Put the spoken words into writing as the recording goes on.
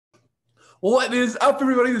What is up,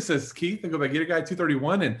 everybody? This is Keith. I go by Gator Guy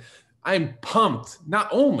 231, and I'm pumped not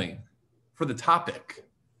only for the topic,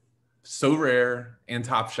 Sorare and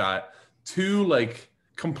Top Shot, two like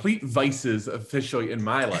complete vices officially in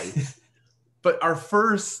my life, but our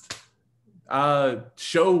first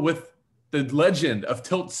show with the legend of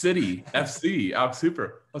Tilt City FC, Alex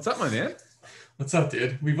Hooper. What's up, my man? What's up,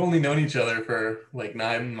 dude? We've only known each other for like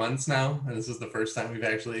 9 months now, and this is the first time we've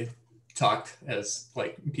actually talked as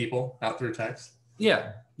like people, not through text.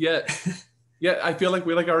 Yeah. I feel like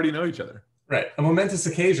we already know each other. Right. A momentous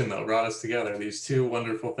occasion though brought us together. These two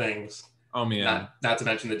wonderful things. Oh man. Not to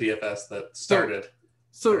mention the DFS that started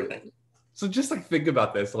everything. So just like think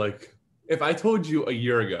about this. Like if I told you a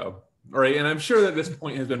year ago, right, and I'm sure that this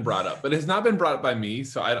point has been brought up, but it's not been brought up by me,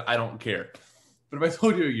 so I don't care. But if I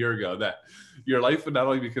told you a year ago that your life would not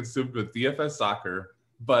only be consumed with DFS soccer,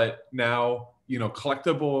 but now, you know,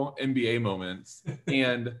 collectible NBA moments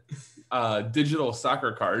and digital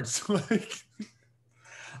soccer cards, like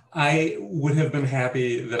I would have been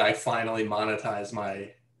happy that I finally monetized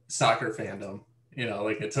my soccer fandom. You know,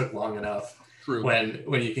 like it took long enough. True.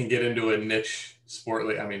 When you can get into a niche sport,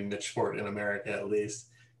 niche sport in America at least,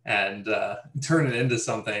 and turn it into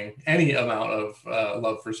something, any amount of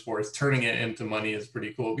love for sports, turning it into money is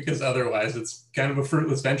pretty cool, because otherwise it's kind of a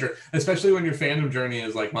fruitless venture, especially when your fandom journey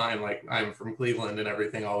is like mine. Like I'm from Cleveland and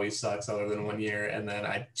everything always sucks other than 1 year, and then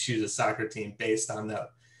I choose a soccer team based on that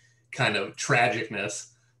kind of tragicness.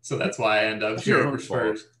 So that's why I end up cheering for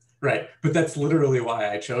Spurs. Right. But that's literally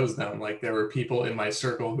why I chose them. Like there were people in my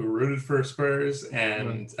circle who rooted for Spurs,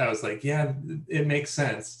 and I was like, yeah, it makes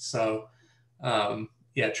sense. So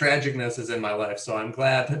yeah, tragicness is in my life, so I'm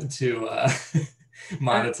glad to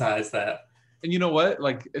monetize that. And you know what?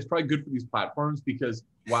 Like, it's probably good for these platforms because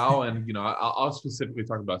wow, and you know, I'll specifically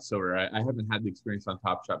talk about Sorare. I haven't had the experience on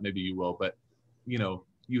Top Shot. Maybe you will, but you know,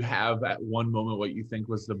 you have at one moment what you think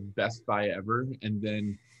was the best buy ever, and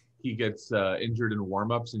then he gets injured in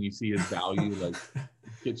warmups, and you see his value like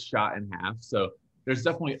gets shot in half. So there's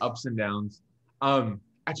definitely ups and downs.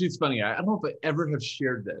 Actually, it's funny. I don't know if I ever have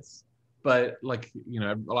shared this. But like, you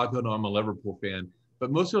know, a lot of people know I'm a Liverpool fan,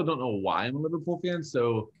 but most people don't know why I'm a Liverpool fan.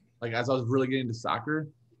 So like, as I was really getting into soccer,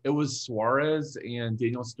 it was Suarez and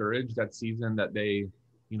Daniel Sturridge that season that they,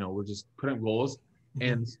 you know, were just putting up goals.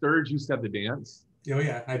 Mm-hmm. And Sturridge used to have the dance. Oh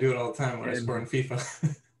yeah, I do it all the time when I score in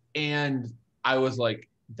FIFA. And I was like,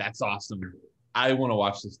 that's awesome. I want to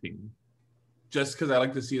watch this team. Just because I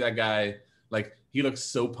like to see that guy, like he looks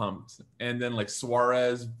so pumped. And then like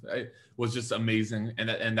Suarez was just amazing.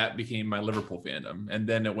 And that became my Liverpool fandom. And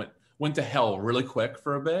then it went to hell really quick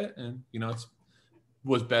for a bit. And, you know,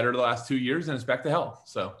 was better the last 2 years, and it's back to hell.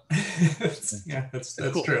 So that's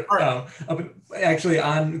cool. True. Right. Actually,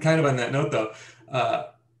 on that note though,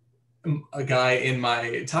 a guy in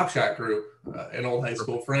my Top Shot group, an old high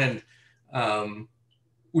school friend,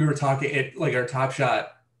 we were talking like our Top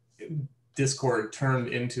Shot Discord turned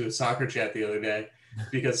into a soccer chat the other day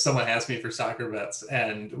because someone asked me for soccer bets,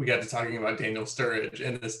 and we got to talking about Daniel Sturridge,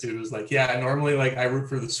 and this dude was like, yeah, normally like I root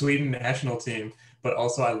for the Sweden national team, but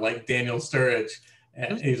also I like Daniel Sturridge.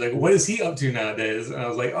 And he's like, what is he up to nowadays? And I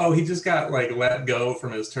was like, oh, he just got like let go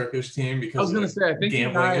from his Turkish team because of a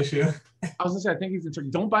gambling issue. I was gonna say, I think he's in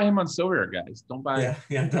Turkey. Don't buy him on Sorare, guys. Don't buy.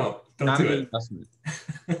 Yeah, don't not do an it. Investment.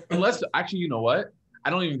 Unless, actually, you know what? I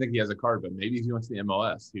don't even think he has a card, but maybe if he went to the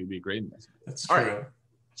MLS, he would be a great investment. That's true. All right.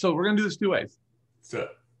 So we're gonna do this two ways. So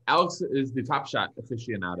Alex is the Top Shot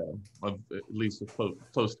aficionado, of at least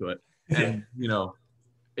close to it, and you know,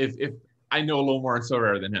 if I know a little more on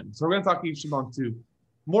Sorare than him, so we're gonna talk each among two.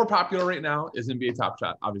 More popular right now is NBA Top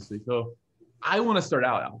Shot, obviously. So I want to start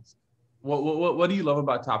out, Alex. What do you love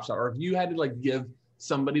about Top Shot? Or if you had to like give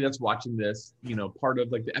somebody that's watching this, you know, part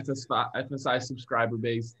of like the FSI subscriber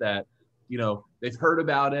base that, you know, they've heard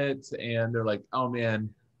about it and they're like, oh man,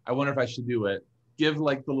 I wonder if I should do it. Give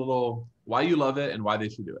like the little why you love it and why they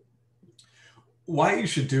should do it. Why you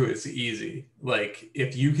should do it is easy. Like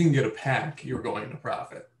if you can get a pack, you're going to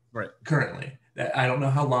profit. Right. Currently. I don't know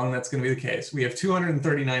how long that's going to be the case. We have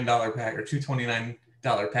 $239 pack or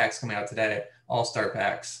 $229 packs coming out today, all-star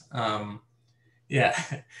packs. Yeah.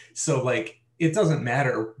 So like, it doesn't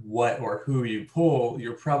matter what or who you pull,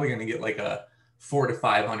 you're probably going to get like a $400 to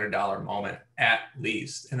 $500 moment at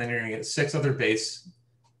least. And then you're going to get 6 other base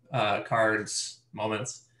cards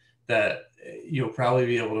moments that you'll probably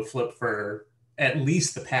be able to flip for at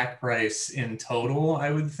least the pack price in total, I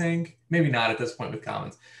would think. Maybe not at this point with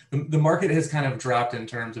commons. The market has kind of dropped in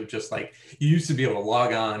terms of just like, you used to be able to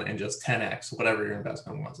log on and just 10x whatever your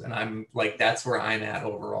investment was. And I'm like, that's where I'm at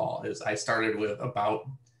overall. Is I started with about,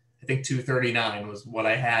 I think 239 was what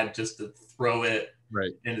I had just to throw it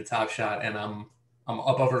right. into Top Shot, and I'm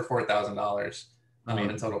up over $4,000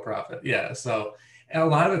 in total profit. Yeah. So, and a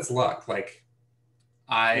lot of it's luck. Like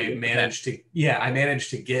I managed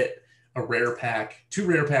to get a rare pack, 2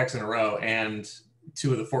 rare packs in a row, and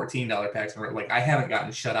 2 of the $14 packs in a row. Like I haven't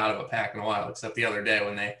gotten shut out of a pack in a while, except the other day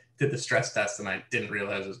when they did the stress test and I didn't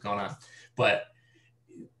realize what was going on. But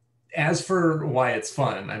as for why it's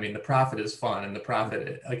fun, I mean, the profit is fun, and the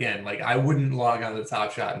profit, again, like I wouldn't log on to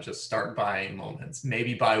Top Shot and just start buying moments.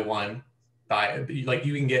 Maybe buy one, like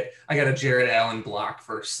you can get. I got a Jared Allen block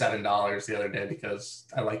for $7 the other day because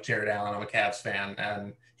I like Jared Allen. I'm a Cavs fan,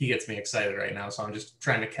 and he gets me excited right now. So I'm just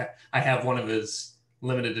trying to. I have one of his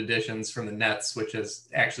limited editions from the Nets, which has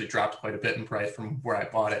actually dropped quite a bit in price from where I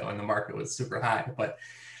bought it when the market was super high, but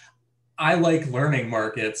I like learning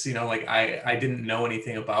markets, like I didn't know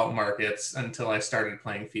anything about markets until I started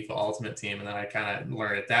playing FIFA Ultimate Team, and then I kind of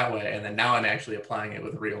learned it that way. And then now I'm actually applying it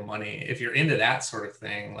with real money. If you're into that sort of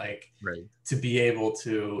thing, like Right. to be able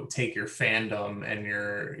to take your fandom and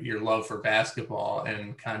your love for basketball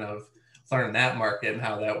and kind of learn that market and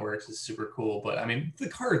how that works is super cool. But I mean, the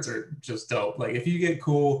cards are just dope. Like if you get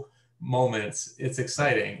cool moments, it's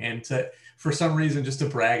exciting. And for some reason, just to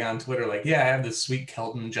brag on Twitter, like, yeah, I have this sweet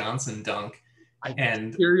Kelton Johnson dunk.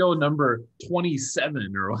 And serial number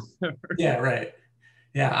 27 or whatever. Yeah, right.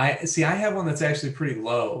 Yeah, I have one that's actually pretty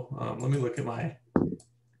low. Let me look at my.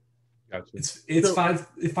 Gotcha. It's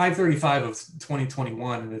 535 of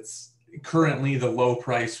 2021, and it's currently the low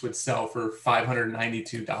price would sell for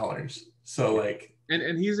 $592. So like,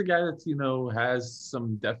 and he's a guy that has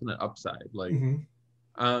some definite upside. Like,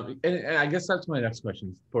 and I guess that's my next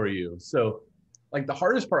question for you. So, like the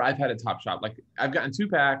hardest part I've had at Top Shot, like I've gotten 2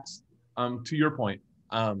 packs. To your point,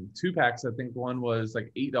 2 packs. I think one was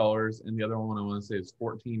like $8, and the other one I want to say is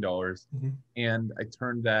 $14. And I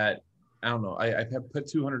turned that. I don't know. I put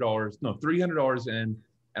 $300 in,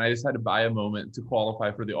 and I just had to buy a moment to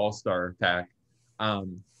qualify for the All-Star pack.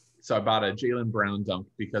 So I bought a Jaylen Brown dunk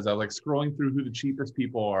because I was like scrolling through who the cheapest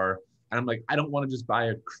people are, and I'm like, I don't want to just buy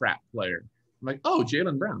a crap player. I'm like, oh,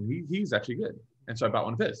 Jaylen Brown, he's actually good, and so I bought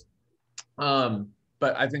one of his.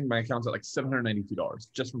 But I think my account's at like $792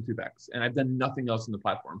 just from 2 packs, and I've done nothing else in the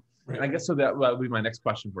platform. Right. And I guess so that would be my next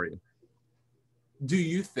question for you. Do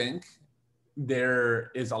you think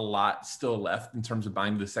there is a lot still left in terms of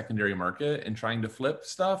buying the secondary market and trying to flip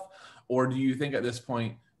stuff? Or do you think at this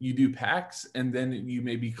point you do packs and then you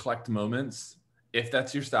maybe collect moments, if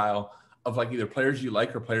that's your style, of like either players you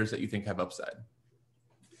like or players that you think have upside?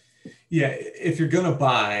 Yeah, if you're going to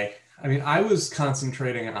buy, I mean, I was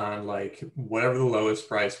concentrating on like whatever the lowest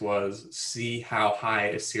price was, see how high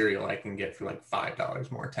a cereal I can get for like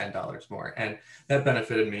 $5 more, $10 more. And that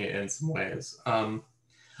benefited me in some ways.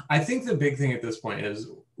 I think the big thing at this point is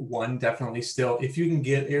one, definitely still, if you can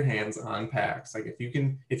get your hands on packs, like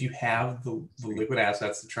if you have the liquid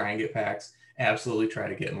assets to try and get packs, absolutely try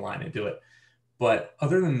to get in line and do it. But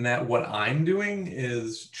other than that, what I'm doing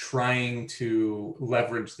is trying to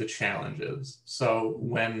leverage the challenges. So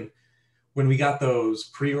when we got those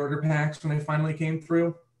pre-order packs, when they finally came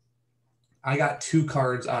through, I got 2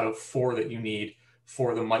 cards out of 4 that you need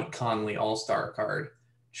for the Mike Conley All-Star card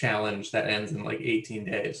challenge that ends in like 18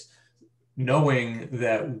 days. Knowing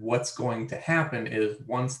that what's going to happen is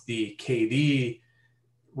once the KD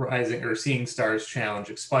Rising or Seeing Stars challenge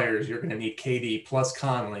expires, you're going to need KD plus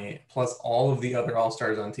Conley plus all of the other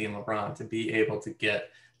All-Stars on Team LeBron to be able to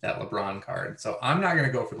get that LeBron card. So I'm not going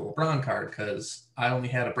to go for the LeBron card because I only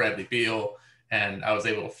had a Bradley Beal and I was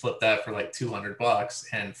able to flip that for like $200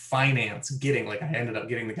 and finance getting, like I ended up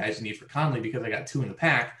getting the guys you need for Conley because I got 2 in the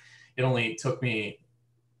pack. It only took me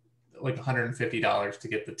like $150 to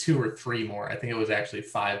get the 2 or 3 more. I think it was actually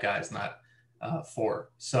 5 guys, not 4.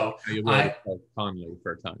 So I Conley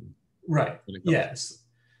for a time. Right. Yes.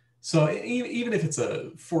 So even if it's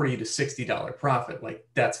a $40 to $60 profit, like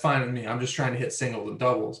that's fine with me. I'm just trying to hit singles and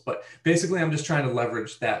doubles, but basically I'm just trying to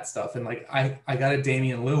leverage that stuff. And like I got a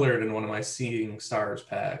Damian Lillard in one of my Seeing Stars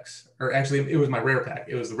packs, or actually it was my rare pack.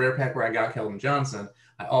 It was the rare pack where I got Keldon Johnson.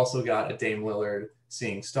 I also got a Dame Lillard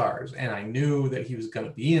Seeing Stars, and I knew that he was going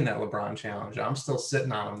to be in that LeBron challenge. I'm still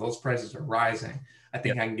sitting on him. Those prices are rising. I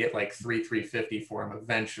think I can get like $350 for him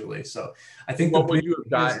eventually. So I think what would you have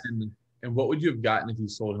gotten, and what would you have gotten if you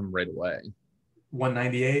sold him right away?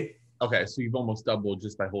 198. Okay, so you've almost doubled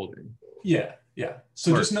just by holding. Yeah.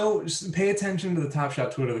 So just pay attention to the Top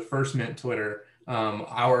Shot Twitter, the First Mint Twitter.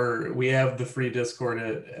 We have the free Discord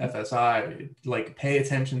at FSI. Like, pay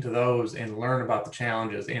attention to those and learn about the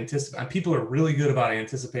challenges. People are really good about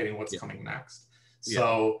anticipating what's coming next.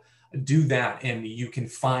 So do that, and you can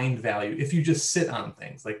find value if you just sit on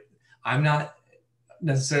things. Like, I'm not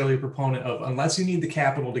necessarily a proponent of, unless you need the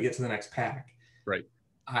capital to get to the next pack. Right.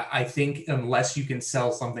 I think unless you can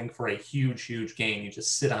sell something for a huge, huge gain, you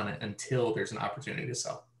just sit on it until there's an opportunity to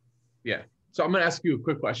sell. Yeah. So I'm going to ask you a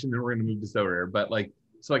quick question, then we're going to move to Sorare. But like,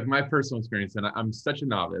 so like my personal experience, and I'm such a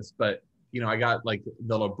novice, but I got like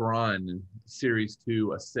the LeBron Series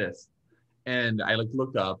 2 assist, and I like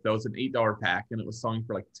looked up, that was an $8 pack, and it was selling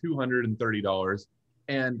for like $230.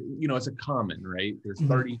 And it's a common, right? There's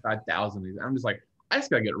 35,000 of these. I'm just like, I just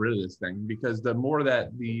gotta get rid of this thing, because the more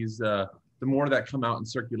that the more that come out in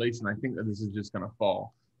circulation, I think that this is just gonna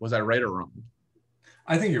fall. Was I right or wrong?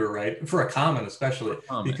 I think you were right, for a common especially,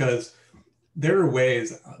 Common. because there are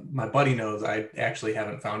ways, my buddy knows, I actually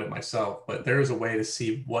haven't found it myself, but there is a way to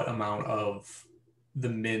see what amount of the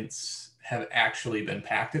mints have actually been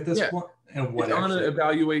packed at this point. And what it's on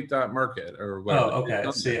evaluate.market or whatever. Oh, okay.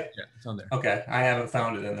 See it. Yeah, it's on there. Okay, I haven't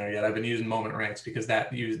found it in there yet. I've been using Moment Ranks because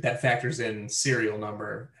that factors in serial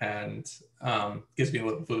number and gives me a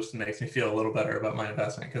little boost and makes me feel a little better about my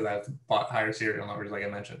investment, because I've bought higher serial numbers, like I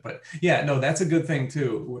mentioned. But yeah, no, that's a good thing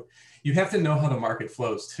too. You have to know how the market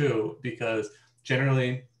flows too, because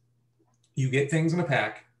generally you get things in a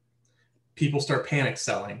pack, people start panic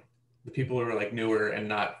selling. The people who are like newer and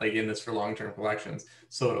not like in this for long-term collections.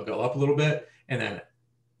 So it'll go up a little bit, and then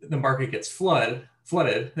the market gets flooded.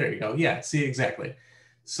 There you go. Yeah, see, exactly.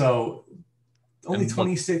 So only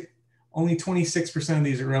 26% of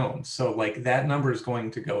these are owned. So like that number is going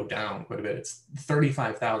to go down quite a bit. It's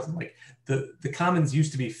 35,000. Like the commons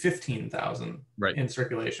used to be 15,000 in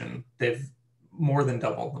circulation. They've more than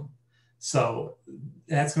doubled them. So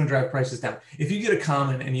that's going to drive prices down. If you get a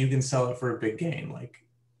common and you can sell it for a big gain, like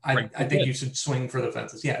I think you should swing for the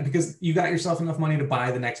fences. Yeah, because you got yourself enough money to buy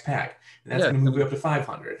the next pack. And that's going to move you up to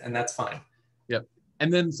 500, and that's fine. Yep.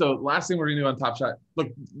 And then, so last thing we're going to do on Top Shot,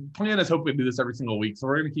 look, plan is hoping to do this every single week. So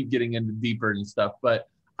we're going to keep getting into deeper and stuff. But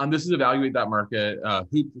this is evaluate.market.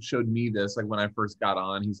 Hoop showed me this like when I first got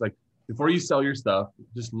on. He's like, before you sell your stuff,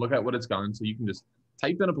 just look at what it's gone. So you can just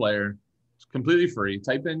type in a player, it's completely free,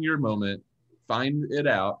 type in your moment, find it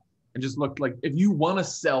out, and just look. Like, if you want to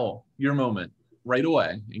sell your moment right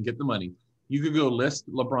away and get the money, you could go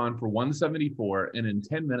list LeBron for 174, and in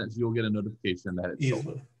 10 minutes you'll get a notification that it's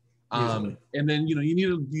sold. And then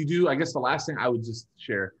you do, I guess the last thing I would just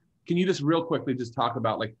share, can you just real quickly just talk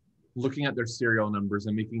about like looking at their serial numbers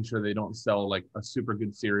and making sure they don't sell like a super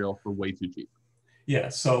good serial for way too cheap? Yeah,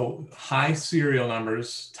 so high serial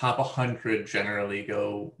numbers, top 100 generally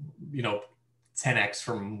go 10x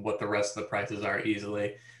from what the rest of the prices are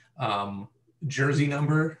easily. Jersey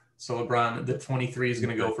number, so LeBron, the 23 is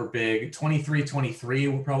going to go for big. 23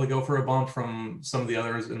 will probably go for a bump from some of the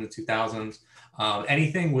others in the 2000s.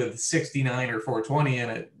 Anything with 69 or 420 in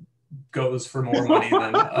it goes for more money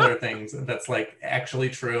than other things. That's like actually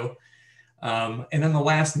true. And then the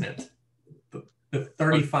last mint, the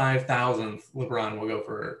 35,000th LeBron will go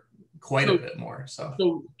for quite a bit more.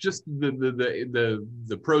 So just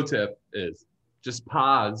the pro tip is just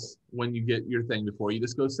pause when you get your thing before you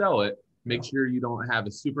just go sell it. Make sure you don't have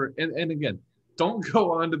a super, and again, don't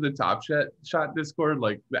go onto the Top Shot Discord,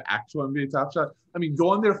 like the actual NBA Top Shot. I mean,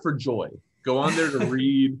 go on there for joy. Go on there to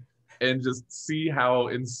read and just see how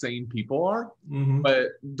insane people are. But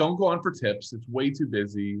don't go on for tips. It's way too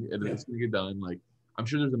busy. It's going to get done. Like, I'm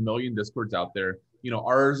sure there's a million Discords out there.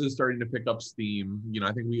 Ours is starting to pick up steam.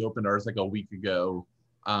 I think we opened ours like a week ago.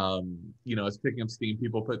 It's picking up steam.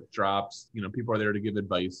 People put drops. People are there to give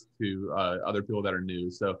advice to other people that are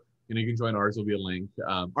new. So, you can join ours. There'll be a link.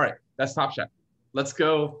 All right, that's Top Shot. Let's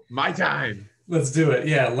go. My time. Let's do it.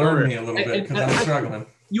 Yeah, learn me a little bit, because I'm struggling.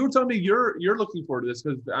 You were telling me you're looking forward to this,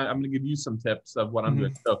 because I'm going to give you some tips of what I'm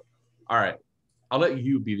doing. So, all right, I'll let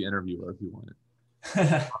you be the interviewer if you want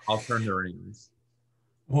it. I'll turn the reins.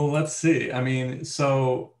 Well, let's see. I mean,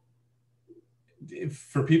 so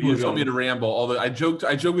for people who told me to ramble, although I joked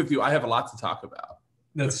with you, I have a lot to talk about.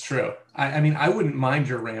 That's true. I mean, I wouldn't mind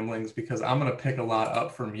your ramblings, because I'm going to pick a lot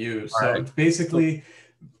up from you. So right. basically,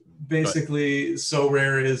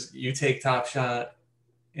 Sorare is you take Top Shot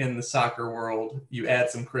in the soccer world, you add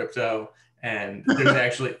some crypto, and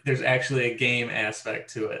there's actually a game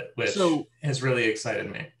aspect to it, which has really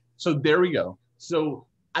excited me. So there we go. So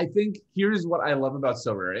I think here's what I love about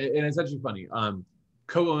Sorare, and it's actually funny.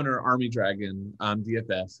 Co-owner Army Dragon,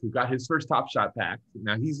 DFS, who got his first Top Shot pack.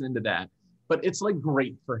 Now he's into that. But it's like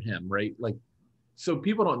great for him, right? Like, so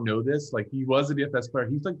people don't know this. Like, he was a DFS player.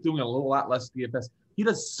 He's like doing a lot less DFS. He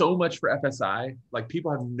does so much for FSI. Like,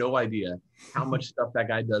 people have no idea how much stuff that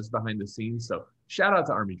guy does behind the scenes. So shout out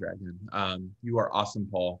to Army Dragon. You are awesome,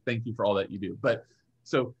 Paul. Thank you for all that you do. But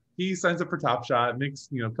so he signs up for Top Shot, makes,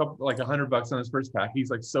 a couple, like $100 on his first pack. He's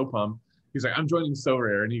like so pumped. He's like, I'm joining So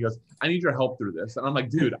Rare, and he goes, I need your help through this. And I'm like,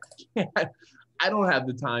 dude, I can't. I don't have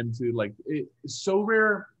the time to like it. So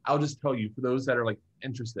Rare. I'll just tell you for those that are like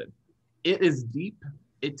interested, it is deep.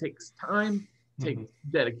 It takes time, takes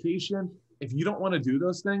dedication. If you don't want to do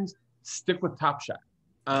those things, stick with Top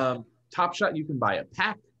Shot. Top Shot, you can buy a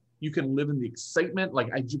pack. You can live in the excitement. Like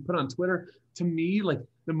I just put on Twitter. To me, like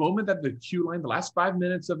the moment that the queue line, the last 5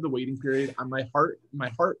 minutes of the waiting period, my heart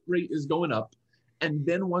rate is going up. And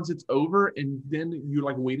then once it's over, and then you're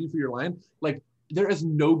like waiting for your line, like there is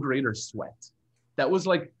no greater sweat. That's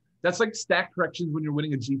like stack corrections when you're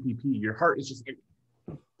winning a GPP. Your heart is just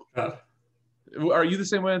like. Are you the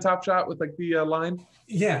same way on Top Shot with like the line?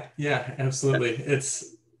 Yeah, absolutely.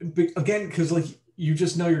 It's again because like you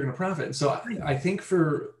just know you're going to profit. So I think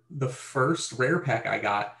for the first rare pack I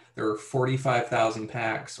got, there were 45,000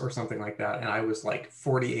 packs or something like that, and I was like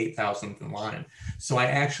 48,000th in line. So I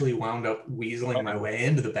actually wound up weaseling my way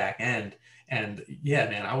into the back end. And yeah,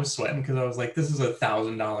 man, I was sweating because I was like, this is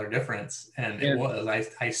 $1,000 difference. And it was.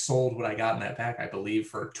 I sold what I got in that pack, I believe,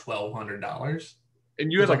 for $1,200.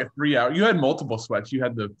 And you had like a 3 hour, you had multiple sweats. You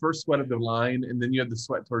had the first sweat of the line, and then you had the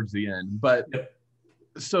sweat towards the end. But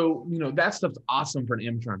so, that stuff's awesome for an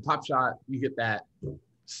amateur on Top Shot. You get that.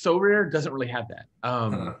 So Rare doesn't really have that.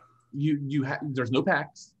 There's no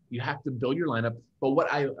packs. You have to build your lineup. But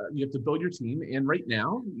you have to build your team. And right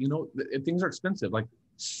now, things are expensive. Like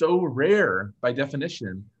So Rare by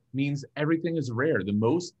definition means everything is rare. The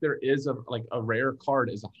most there is of like a rare card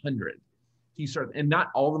is 100. And not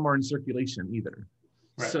all of them are in circulation either.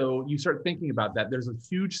 Right. So you start thinking about that. There's a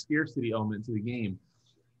huge scarcity element to the game.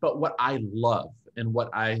 But what I love and what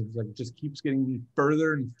I like just keeps getting me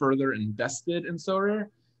further and further invested in So Rare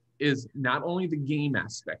is not only the game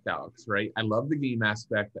aspect, Alex, right? I love the game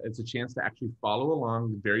aspect. It's a chance to actually follow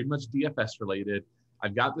along, very much DFS related.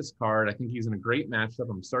 I've got this card. I think he's in a great matchup.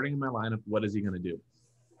 I'm starting in my lineup. What is he going to do?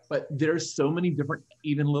 But there's so many different,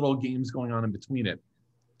 even little games going on in between it.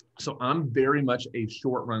 So I'm very much a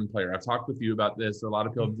short run player. I've talked with you about this. A lot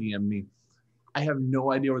of people DM me. I have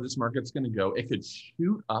no idea where this market's going to go. It could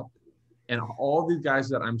shoot up, and all these guys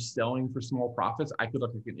that I'm selling for small profits, I could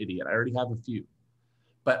look like an idiot. I already have a few,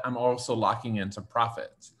 but I'm also locking in some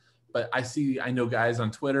profits. But I know guys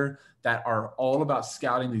on Twitter that are all about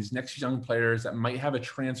scouting these next young players that might have a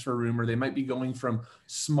transfer rumor. They might be going from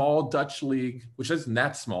small Dutch league, which isn't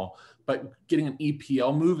that small, but getting an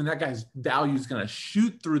EPL move, and that guy's value is going to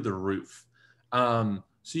shoot through the roof.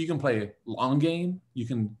 So you can play long game, you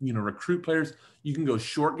can recruit players, you can go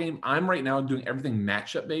short game. I'm right now doing everything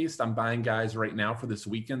matchup based. I'm buying guys right now for this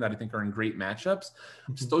weekend that I think are in great matchups.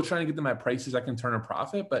 I'm still trying to get them at prices I can turn a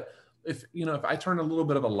profit, but if I turn a little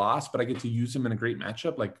bit of a loss, but I get to use them in a great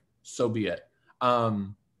matchup, like so be it.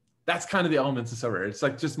 That's kind of the elements of So Rare. It's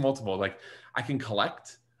like just multiple. Like I can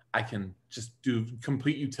collect, I can just do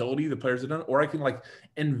complete utility the players have done, or I can like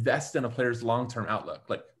invest in a player's long-term outlook.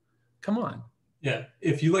 Like, come on. Yeah,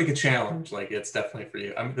 if you like a challenge, like it's definitely for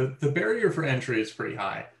you. I mean, the barrier for entry is pretty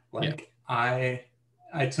high. Like I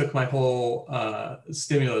took my whole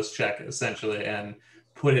stimulus check essentially and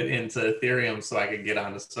put it into Ethereum so I could get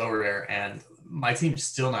onto So Rare, and my team's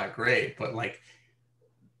still not great, but like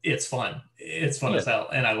it's fun. It's fun as hell,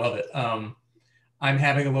 and I love it. I'm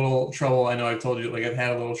having a little trouble. I know I've told you, like I've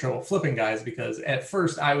had a little trouble flipping guys because at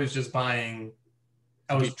first I was just buying.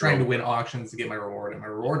 I was trying to win auctions to get my reward, and my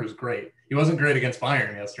reward was great. He wasn't great against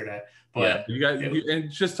Bayern yesterday, but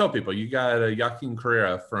and just tell people you got a Joaquin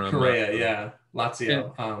Correa from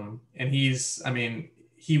Lazio, and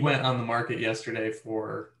he went on the market yesterday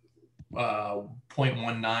for 0.19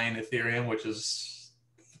 Ethereum, Ethereum, which is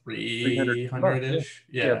 300-ish.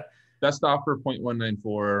 Yeah. Best offer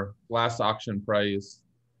 0.194. Last auction price.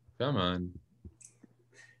 Come on.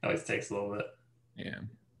 Always takes a little bit. Yeah.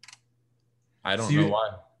 I don't know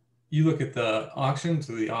why. You look at the auctions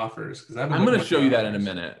or the offers, because I'm going to show you that in a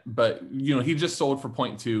minute. But he just sold for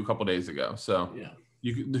 0.2 a couple days ago. So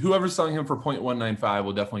whoever's selling him for 0.195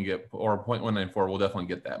 will definitely get, or 0.194 will definitely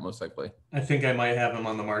get that most likely. I think I might have him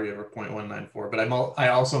on the market for 0.194, but I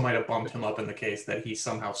also might have bumped him up in the case that he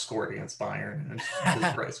somehow scored against Bayern and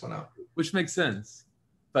his price went up. Which makes sense.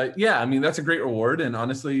 But yeah, I mean, that's a great reward. And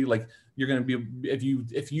honestly, like you're going to be,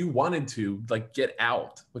 if you wanted to like get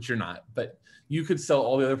out, which you're not, but you could sell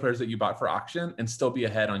all the other players that you bought for auction and still be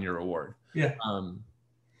ahead on your reward. Yeah.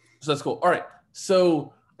 So that's cool. All right.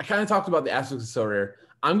 So I kind of talked about the aspects of So Rare.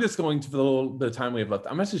 I'm just going to, for the little bit of time we have left,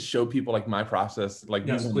 I'm going to just show people like my process, like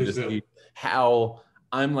how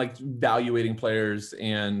I'm like evaluating players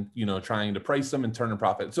and, trying to price them and turn a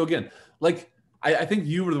profit. So again, like I think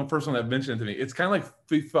you were the first one that mentioned it to me. It's kind of like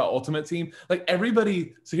FIFA Ultimate Team. Like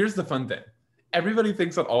everybody. So here's the fun thing. everybody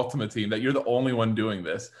thinks on Ultimate Team that you're the only one doing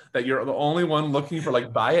this, that you're the only one looking for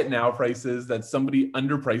like buy it now prices, that somebody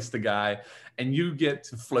underpriced the guy and you get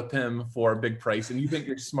to flip him for a big price and you think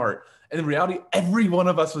you're smart. And in reality, every one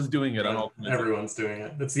of us was doing it on Ultimate Team. Everyone's doing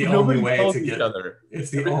it. It's the But only nobody way tells to each get other. It's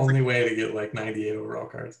the only way to get like 98 overall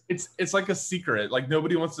cards. It's like a secret. Like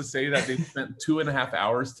nobody wants to say that they spent 2.5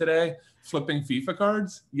 hours today flipping FIFA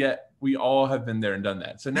cards, yet we all have been there and done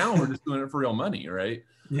that. So now we're just doing it for real money, right?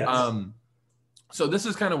 Yes. So this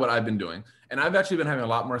is kind of what I've been doing. And I've actually been having a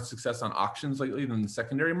lot more success on auctions lately than the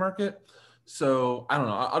secondary market. So I don't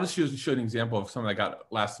know. I'll just show an example of something I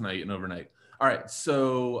got last night and overnight. All right.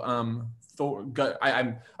 So I'm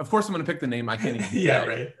of course I'm going to pick the name I can't even yeah,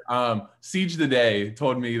 say. right. Siege the Day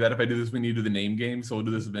told me that if I do this, we need to do the name game. So we'll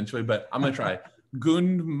do this eventually. But I'm going to try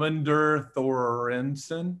Gudmundur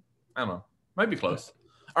Thorensen. I don't know. Might be close.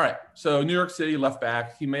 All right, so New York City left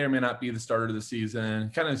back. He may or may not be the starter of the season.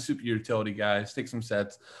 Kind of a super utility guy. Take some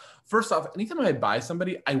sets. First off, anytime I buy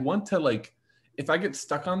somebody, I want to like, if I get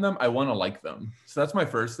stuck on them, I want to like them. So that's my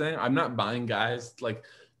first thing. I'm not buying guys like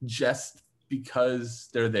just because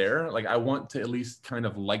they're there. Like I want to at least kind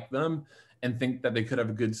of like them and think that they could have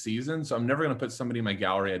a good season. So I'm never going to put somebody in my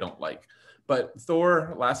gallery I don't like. But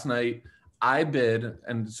Thor last night, I bid,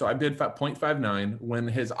 and so I bid 0.59 when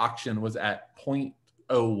his auction was at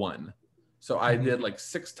 0.01. So I did like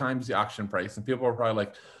 6 times the auction price, and people were probably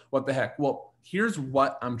like, what the heck? Well, here's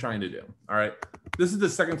what I'm trying to do. All right. This is the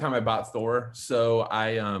second time I bought Thor. So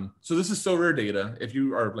so this is so rare data. If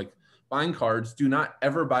you are like buying cards, do not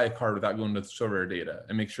ever buy a card without going to so rare data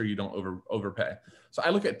and make sure you don't overpay. So I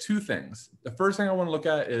look at 2 things. The first thing I want to look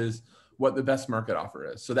at is what the best market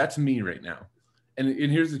offer is. So that's me right now. And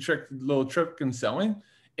here's the little trick in selling.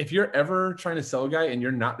 If you're ever trying to sell a guy and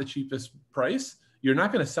you're not the cheapest price, you're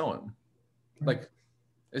not going to sell him. Like,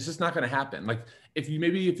 it's just not going to happen. Like if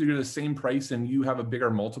you're the same price and you have a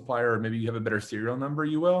bigger multiplier, or maybe you have a better serial number,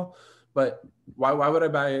 you will. But why would I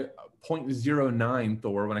buy 0.09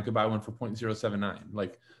 Thor when I could buy one for 0.079?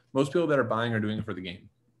 Like most people that are buying are doing it for the game.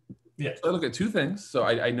 Yeah. So I look at 2 things. So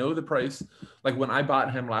I know the price. Like when I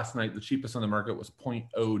bought him last night, the cheapest on the market was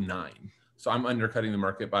 0.09. So I'm undercutting the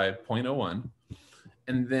market by 0.01.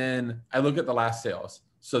 And then I look at the last sales.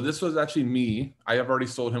 So this was actually me. I have already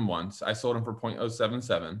sold him once. I sold him for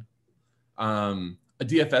 0.077. A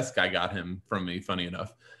DFS guy got him from me, funny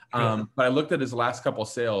enough. But I looked at his last couple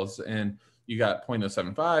sales, and you got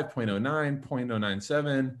 0.075, 0.09,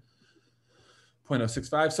 0.097,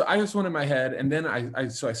 0.065. So I just went in my head, and then I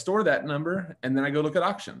store that number, and then I go look at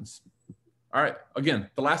auctions. All right. Again,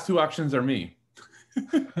 the last 2 auctions are me.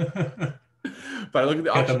 But I look at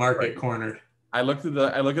the auction market cornered. I look at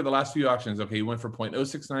the last few auctions. Okay, he went for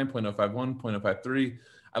 0.069, 0.051, 0.053.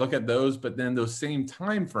 I look at those, but then those same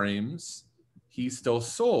time frames, he still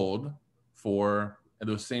sold for at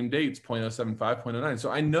those same dates, 0.075, 0.09. So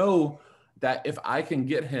I know that if I can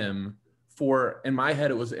get him for, in my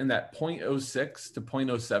head, it was in that 0.06 to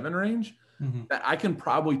 0.07 range, that I can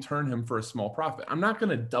probably turn him for a small profit. I'm not going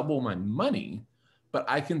to double my money, but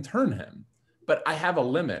I can turn him. But I have a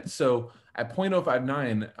limit. So at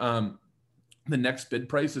 0.059, the next bid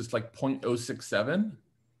price is like 0.067.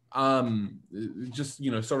 Just,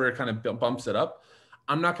 Sorare kind of bumps it up.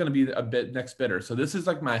 I'm not going to be a next bidder. So this is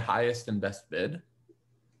like my highest and best bid.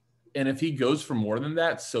 And if he goes for more than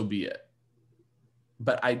that, so be it.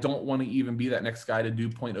 But I don't want to even be that next guy to do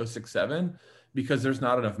 0.067 because there's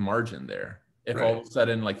not enough margin there. If all of a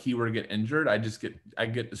sudden like he were to get injured, I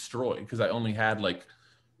get destroyed because I only had like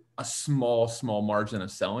a small margin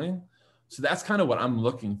of selling. So that's kind of what I'm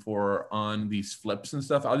looking for on these flips and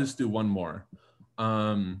stuff. I'll just do one more.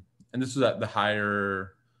 And this was at the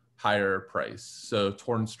higher price. So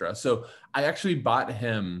Tornstra. So I actually bought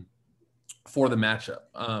him for the matchup.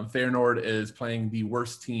 Feyenoord is playing the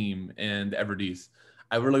worst team in the Everdees.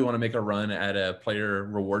 I really want to make a run at a player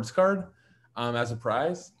rewards card as a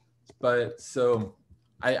prize. But so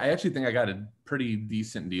I actually think I got a pretty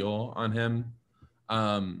decent deal on him.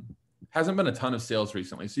 Hasn't been a ton of sales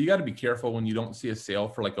recently. So you got to be careful when you don't see a sale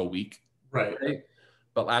for like a week. Right.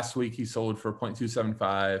 But last week he sold for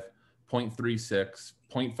 0.275, 0.36,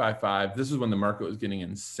 0.55. This is when the market was getting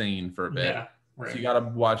insane for a bit. Yeah. Right. So you got to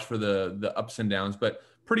watch for the ups and downs, but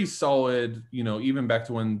pretty solid, even back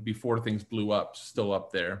to when before things blew up, still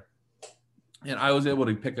up there. And I was able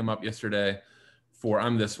to pick him up yesterday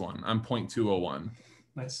I'm 0.201.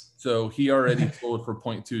 Nice. So he already sold for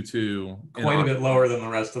 0.22. Quite a bit lower than the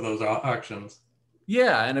rest of those auctions.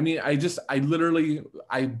 Yeah. And I mean, I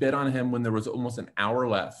bid on him when there was almost an hour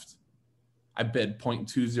left. I bid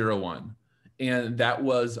 0.201. And that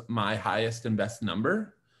was my highest and best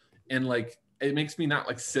number. And like it makes me not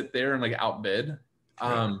like sit there and like outbid.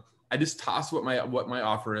 I just toss what my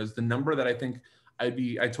offer is, the number that I think I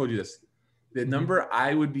told you this, the number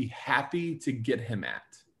I would be happy to get him at,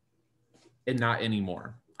 and not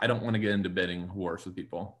anymore. I don't want to get into bidding wars with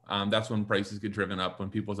people. That's when prices get driven up, when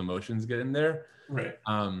people's emotions get in there. Right.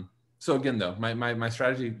 So again, though, my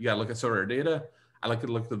strategy, you got to look at Sorare data. I like to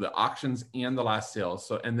look at the auctions and the last sales.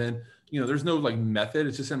 So, and then, there's no like method.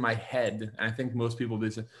 It's just in my head. And I think most people do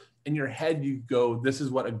this. In your head, you go, this is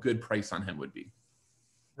what a good price on him would be.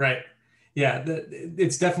 Right. Yeah.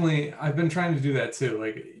 It's definitely, I've been trying to do that too.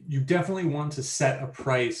 Like, you definitely want to set a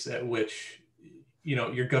price at which,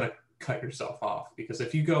 you're going to cut yourself off, because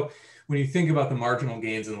if you go, when you think about the marginal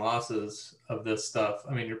gains and losses of this stuff,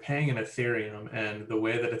 I mean, you're paying in Ethereum, and the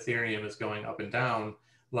way that Ethereum is going up and down,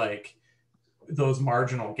 like, those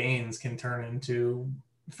marginal gains can turn into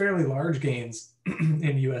fairly large gains in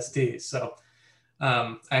USD. So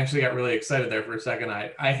I actually got really excited there for a second.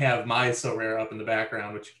 I have my Sorare up in the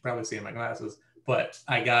background, which you can probably see in my glasses, but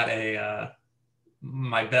I got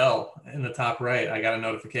my bell in the top right. I got a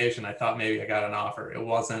notification. I thought maybe I got an offer. It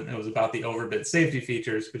wasn't. It was about the overbid safety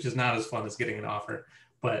features, which is not as fun as getting an offer,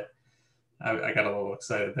 but I got a little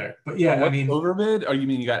excited there. But yeah, I mean, overbid? Or you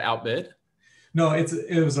mean you got outbid? No,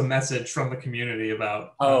 it was a message from the community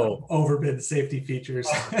about overbid safety features.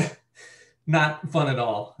 Not fun at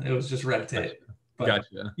all. It was just red tape. But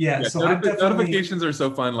gotcha. Yeah, so notifications are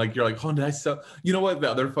so fun. Like, you're like, oh, did I sell? You know what the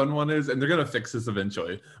other fun one is? And they're gonna fix this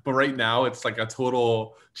eventually. But right now, it's like a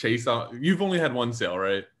total chase on. You've only had one sale,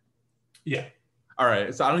 right? Yeah. All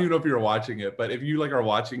right. So I don't even know if you were watching it, but if you like are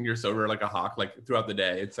watching your Sorare like a hawk, like throughout the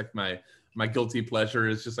day, it's like my guilty pleasure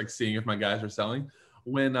is just like seeing if my guys are selling.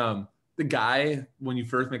 When the guy, when you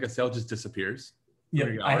first make a sale, just disappears. Yeah,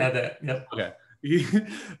 I had that. Yep. Okay.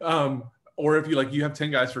 Or if you have 10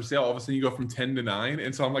 guys for sale, all of a sudden you go from 10 to 9.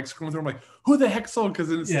 And so I'm like scrolling through, I'm like, who the heck sold? Because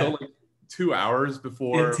it's still like 2 hours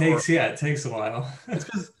before. It takes a while. It's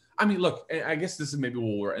because, I mean, look, I guess this is maybe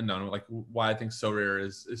what we're end on, like why I think Sorare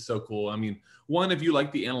is so cool. I mean, one, if you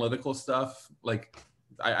like the analytical stuff, like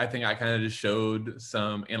I think I kind of just showed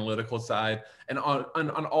some analytical side, and on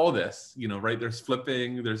all this, right? There's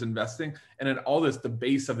flipping, there's investing, and in all this, the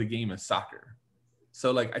base of the game is soccer.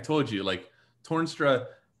 So like I told you, like Tornstra,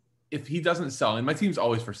 if he doesn't sell, and my team's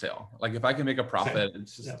always for sale, like if I can make a profit,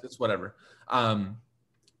 it's just it's whatever.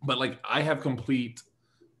 But like I have complete,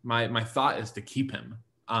 my thought is to keep him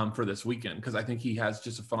for this weekend, because I think he has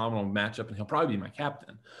just a phenomenal matchup, and he'll probably be my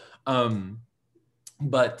captain.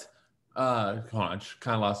 But hold on, I just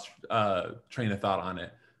kind of lost train of thought on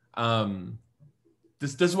it.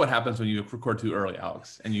 This is what happens when you record too early,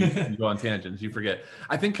 Alex, and you go on tangents. You forget.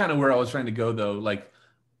 I think kind of where I was trying to go though, like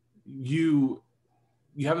you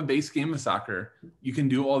have a base game of soccer. You can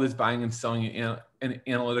do all this buying and selling and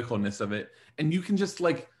analyticalness of it, and you can just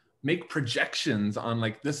like make projections on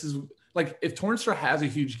like this is like if Tornstra has a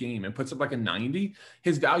huge game and puts up like a 90,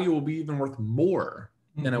 his value will be even worth more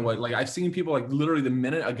than it was. Like I've seen people like literally the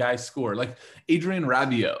minute a guy scored, like Adrian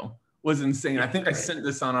Rabiot was insane. I think I sent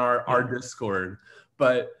this on our Discord,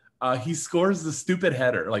 but he scores the stupid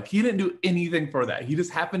header. Like he didn't do anything for that. He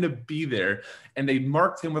just happened to be there, and they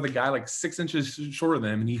marked him with a guy like 6 inches shorter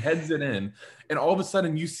than him, and he heads it in. And all of a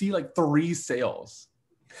sudden you see like 3 sales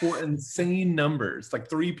for insane numbers. Like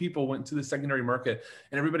 3 people went to the secondary market,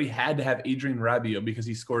 and everybody had to have Adrian Rabiot because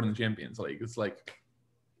he scored in the Champions League. It's like,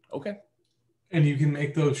 okay. And you can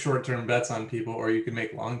make those short-term bets on people, or you can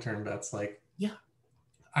make long-term bets. Like,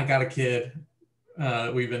 I got a kid.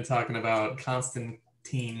 We've been talking about Konstantin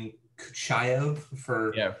Kuchayev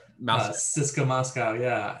for CSKA Moscow.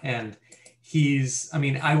 Yeah. And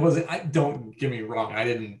don't get me wrong, I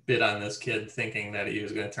didn't bid on this kid thinking that he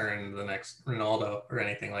was going to turn into the next Ronaldo or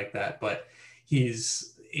anything like that. But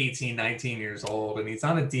he's 18, 19 years old, and he's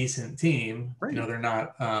on a decent team. Right. They're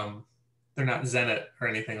not Zenit or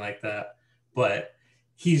anything like that. But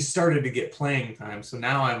he's started to get playing time. So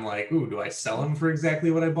now I'm like, ooh, do I sell him for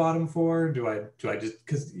exactly what I bought him for? Do I just,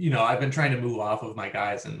 because I've been trying to move off of my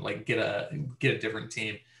guys and like get a different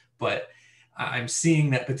team, but I'm seeing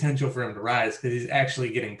that potential for him to rise because he's actually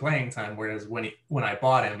getting playing time. Whereas when I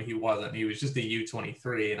bought him, he wasn't. He was just a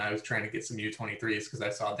U23, and I was trying to get some U23s because I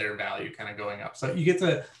saw their value kind of going up. So you get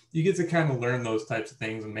to kind of learn those types of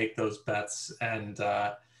things and make those bets and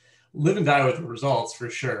live and die with the results for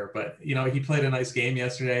sure. But he played a nice game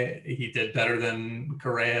yesterday. He did better than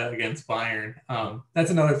Correa against Bayern.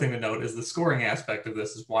 That's another thing to note is the scoring aspect of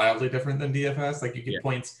this is wildly different than DFS. Like you get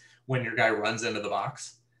points when your guy runs into the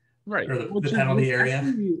box, right, or the penalty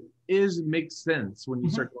area. Makes sense when you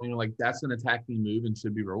start going like that's an attacking move and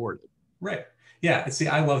should be rewarded. Right. Yeah. See,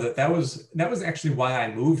 I love that. That was actually why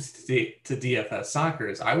I moved to DFS soccer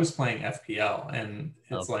is I was playing FPL and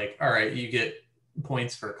it's Okay. like, all right, you get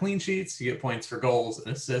points for clean sheets, you get points for goals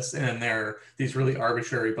and assists, and then there are these really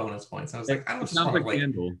arbitrary bonus points. I was like, I don't It just sounds want like to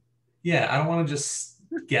like, FanDuel. yeah, I don't want to just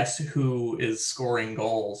guess who is scoring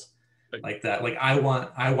goals Like, like that. Like I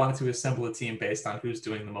want to assemble a team based on who's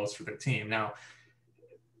doing the most for their team. Now,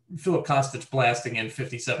 Philip Kostic blasting in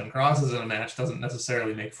 57 crosses in a match doesn't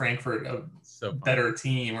necessarily make Frankfurt a so fun. better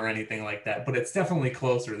team or anything like that, but it's definitely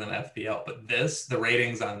closer than FPL. But the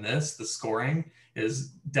ratings on this, the scoring is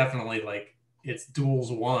definitely like it's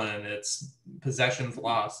duels won, it's possessions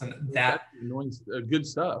lost, and That's that annoying, good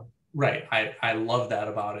stuff. right. I love that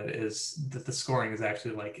about it is that the scoring is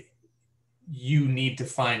actually like you need to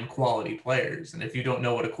find quality players. And if you don't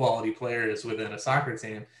know what a quality player is within a soccer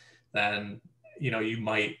team, then you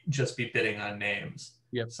might just be bidding on names.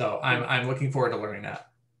 Yep. So I'm looking forward to learning that.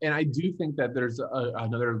 And I do think that there's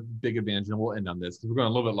another big advantage, and we'll end on this because we're going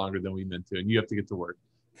a little bit longer than we meant to, and you have to get to work.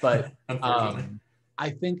 But Unfortunately. I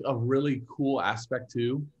think a really cool aspect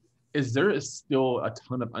too is there is still a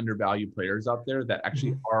ton of undervalued players out there that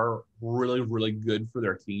actually are really, really good for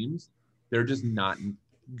their teams. They're just not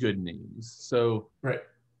good names. So, Right.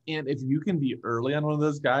 and if you can be early on one of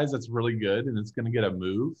those guys that's really good and it's going to get a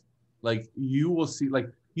move, like you will see, like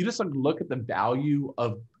you just like look at the value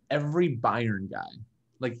of every Bayern guy,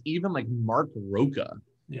 like even like Mark Roca,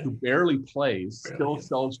 Yeah. who barely plays, Barely, still yeah.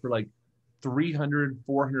 sells for like 300,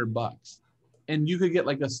 $400. And you could get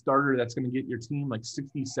like a starter that's going to get your team like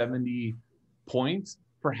 60, 70 points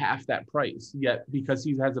for half that price. Yet because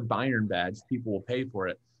he has a Bayern badge, people will pay for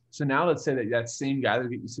it. So now let's say that that same guy that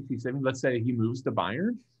get you 60, 70, let's say he moves to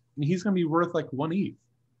Bayern, and he's going to be worth like one ETH,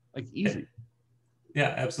 like easy.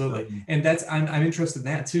 Yeah, absolutely. And that's I'm interested in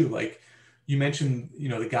that too. Like you mentioned,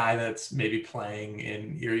 the guy that's maybe playing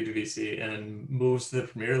in Eredivisie and moves to the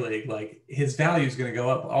Premier League, like his value is going to go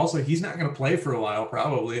up. Also, he's not going to play for a while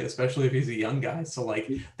probably, especially if he's a young guy. So like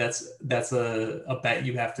that's a bet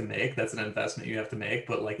you have to make. That's an investment you have to make.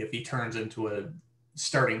 But like if he turns into a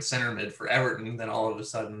starting center mid for Everton, then all of a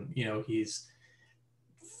sudden, he's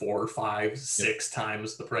 4, 5, 6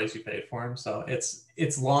 times the price you paid for him. So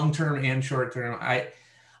it's long term and short term.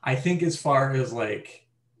 I think as far as like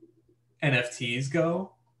NFTs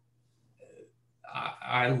go,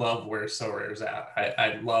 I love where Sorare's at.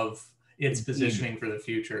 I love its positioning for the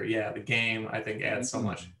future. Yeah, the game I think adds so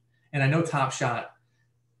much, and I know Top Shot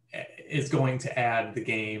is going to add the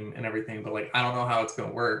game and everything, but like I don't know how it's going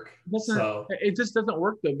to work. So it just doesn't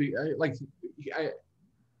work though. Like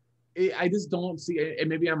I just don't see it, and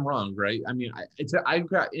maybe I'm wrong, right? I mean, I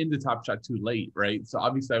got into Top Shot too late, right? So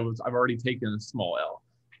obviously I've already taken a small L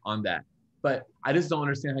on that, but I just don't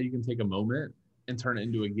understand how you can take a moment and turn it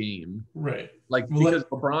into a game, right? Like because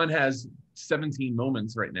LeBron has 17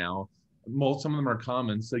 moments right now, some of them are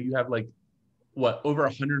common, so you have like what over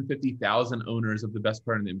 150,000 owners of the best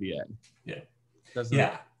player in the NBA.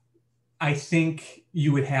 Yeah. I think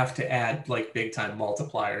you would have to add like big time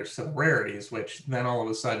multipliers to the rarities, which then all of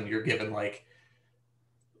a sudden you're given like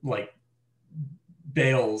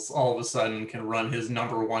Bales all of a sudden can run his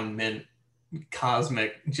number one mint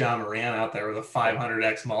cosmic John Moran out there with a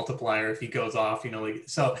 500x multiplier if he goes off,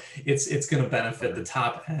 so it's going to benefit the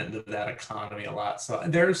top end of that economy a lot. So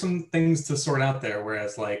there are some things to sort out there,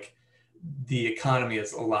 whereas like the economy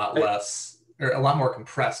is a lot less or a lot more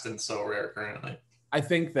compressed in Sorare currently. I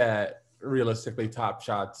think that realistically, Top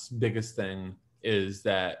Shot's biggest thing is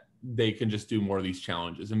that they can just do more of these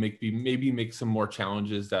challenges and maybe make some more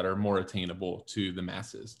challenges that are more attainable to the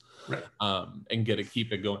masses, right? And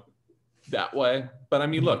keep it going that way. But I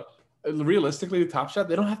mean, look, realistically, the Top Shot,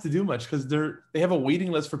 they don't have to do much because they have a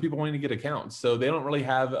waiting list for people wanting to get accounts. So they don't really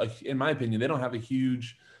have in my opinion, they don't have a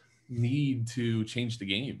huge need to change the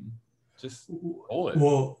game. Just hold it.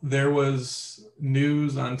 Well, there was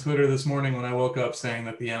news on Twitter this morning when I woke up saying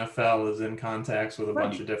that the NFL is in contacts with a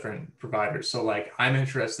bunch of different providers. So like, I'm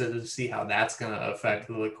interested to see how that's going to affect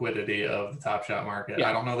the liquidity of the Top Shot market.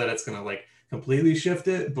 Yeah. I don't know that it's going to like completely shift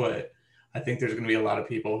it, but I think there's going to be a lot of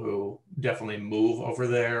people who definitely move over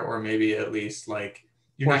there, or maybe at least like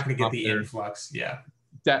you're not going to get the influx. Yeah.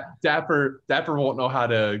 Dapper won't know how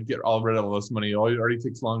to get rid of all this money. It already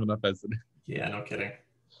takes long enough as it. Yeah, no kidding.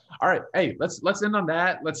 All right, hey, let's end on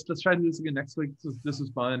that. Let's try to do this again next week. This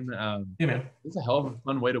was fun. Yeah, man. It's a hell of a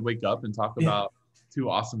fun way to wake up and talk about two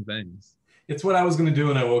awesome things. It's what I was going to do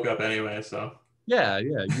when I woke up anyway. So yeah.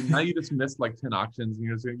 Now you just missed like 10 auctions,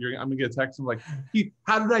 and I'm gonna get a text. I'm like,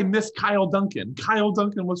 how did I miss Kyle Duncan? Kyle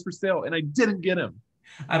Duncan was for sale, and I didn't get him.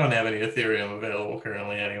 I don't have any Ethereum available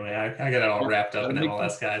currently anyway. I got it all wrapped up in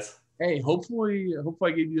MLS, guys. Hey, hopefully I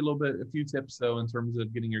gave you a few tips though in terms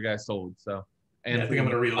of getting your guys sold. So, and Yeah, I think I'm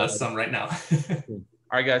going to relist some right now. All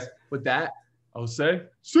right, guys. With that, I'll say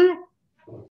see you.